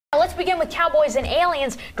Let's begin with Cowboys and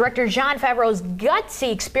Aliens, director Jon Favreau's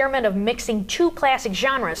gutsy experiment of mixing two classic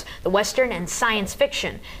genres, the Western and science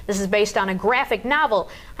fiction. This is based on a graphic novel.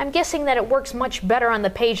 I'm guessing that it works much better on the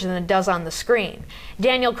page than it does on the screen.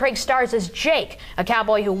 Daniel Craig stars as Jake, a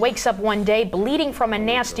cowboy who wakes up one day bleeding from a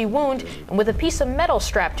nasty wound and with a piece of metal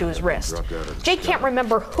strapped to his wrist. Jake can't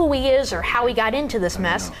remember who he is or how he got into this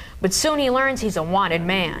mess, but soon he learns he's a wanted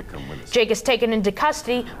man. Jake is taken into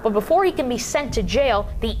custody, but before he can be sent to jail,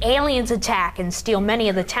 the aliens attack and steal many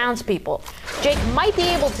of the townspeople. Jake might be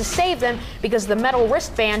able to save them because the metal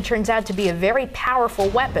wristband turns out to be a very powerful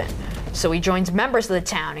weapon. So he joins members of the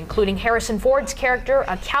town, including Harrison Ford's character,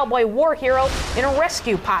 a cowboy war hero, in a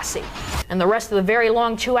rescue posse. And the rest of the very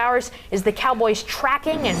long 2 hours is the cowboys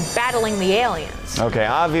tracking and battling the aliens. Okay,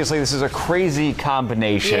 obviously this is a crazy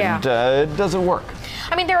combination. Yeah. It doesn't work.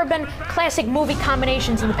 I mean, there have been classic movie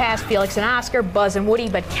combinations in the past, Felix and Oscar, Buzz and Woody,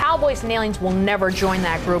 but Cowboys and Aliens will never join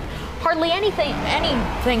that group. Hardly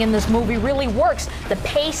anything in this movie really works. The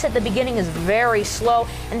pace at the beginning is very slow,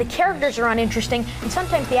 and the characters are uninteresting, and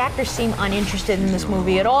sometimes the actors seem uninterested in this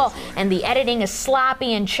movie at all. And the editing is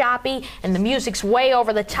sloppy and choppy, and the music's way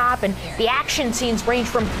over the top, and the action scenes range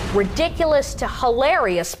from ridiculous to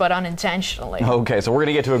hilarious, but unintentionally. Okay, so we're going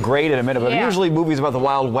to get to a grade in a minute, but usually movies about the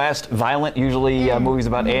Wild West, violent, usually movies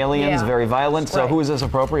about aliens, very violent. So who is this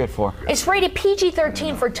appropriate for? It's rated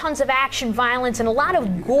PG-13 for tons of action, violence, and a lot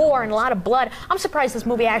of gore and a lot of blood. I'm surprised this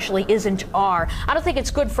movie actually isn't R. I don't think it's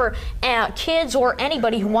good for kids or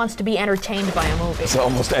anybody who wants to be entertained by a movie. So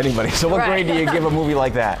almost anybody. So what grade do you give a movie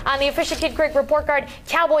like that? On the official Kid Crick report card,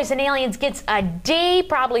 Cowboys and Aliens gets a D,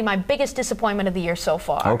 probably my biggest disappointment of the year so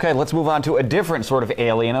far. Okay, let's move on to a different sort of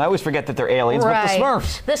alien, and I always forget that they're aliens, but the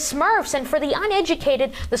Smurfs. The Smurfs, and for the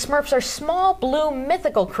uneducated, the Smurfs are small, blue,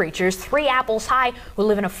 mythical creatures, 3 apples high, who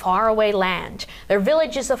live in a faraway land. Their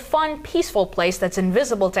village is a fun, peaceful place that's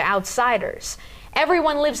invisible to outsiders.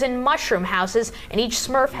 Everyone lives in mushroom houses, and each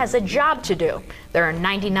Smurf has a job to do. There are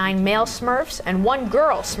 99 male Smurfs and 1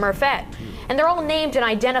 girl Smurfette, and they're all named and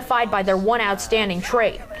identified by their one outstanding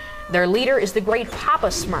trait. Their leader is the great Papa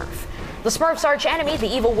Smurf. The Smurfs' arch-enemy,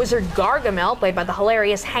 the evil wizard Gargamel, played by the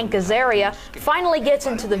hilarious Hank Azaria, finally gets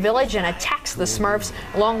into the village and attacks the Smurfs,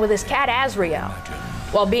 along with his cat Azrael.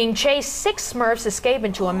 While being chased, 6 Smurfs escape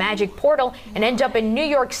into a magic portal and end up in New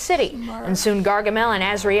York City, and soon Gargamel and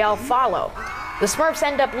Azrael follow. The Smurfs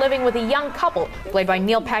end up living with a young couple, played by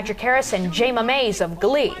Neil Patrick Harris and Jayma Mays of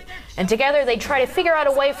Glee. And together they try to figure out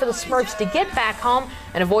a way for the Smurfs to get back home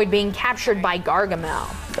and avoid being captured by Gargamel.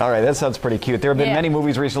 All right, that sounds pretty cute. There have been many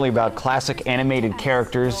movies recently about classic animated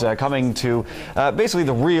characters coming to basically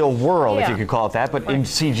the real world, if you could call it that, but in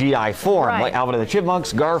CGI form, like Alvin and the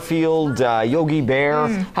Chipmunks, Garfield, Yogi Bear.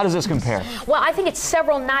 How does this compare? Well, I think it's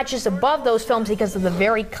several notches above those films because of the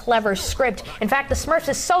very clever script. In fact, the Smurfs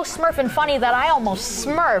is so smurf and funny that I almost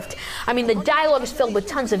smurfed. I mean, the dialogue is filled with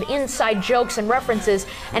tons of inside jokes and references,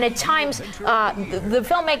 and at times the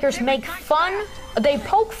filmmakers make fun. They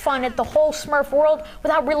poke fun at the whole Smurf world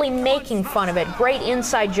without really making fun of it. Great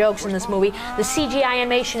inside jokes in this movie. The CGI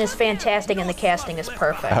animation is fantastic and the casting is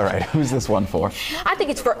perfect. All right, who's this one for? I think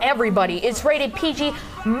it's for everybody. It's rated PG,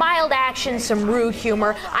 mild action, some rude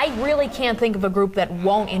humor. I really can't think of a group that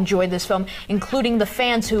won't enjoy this film, including the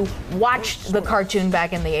fans who watched the cartoon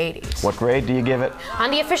back in the 80s. What grade do you give it?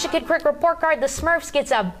 On the official Kid Crick report card, the Smurfs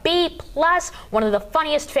gets a B+, one of the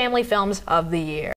funniest family films of the year.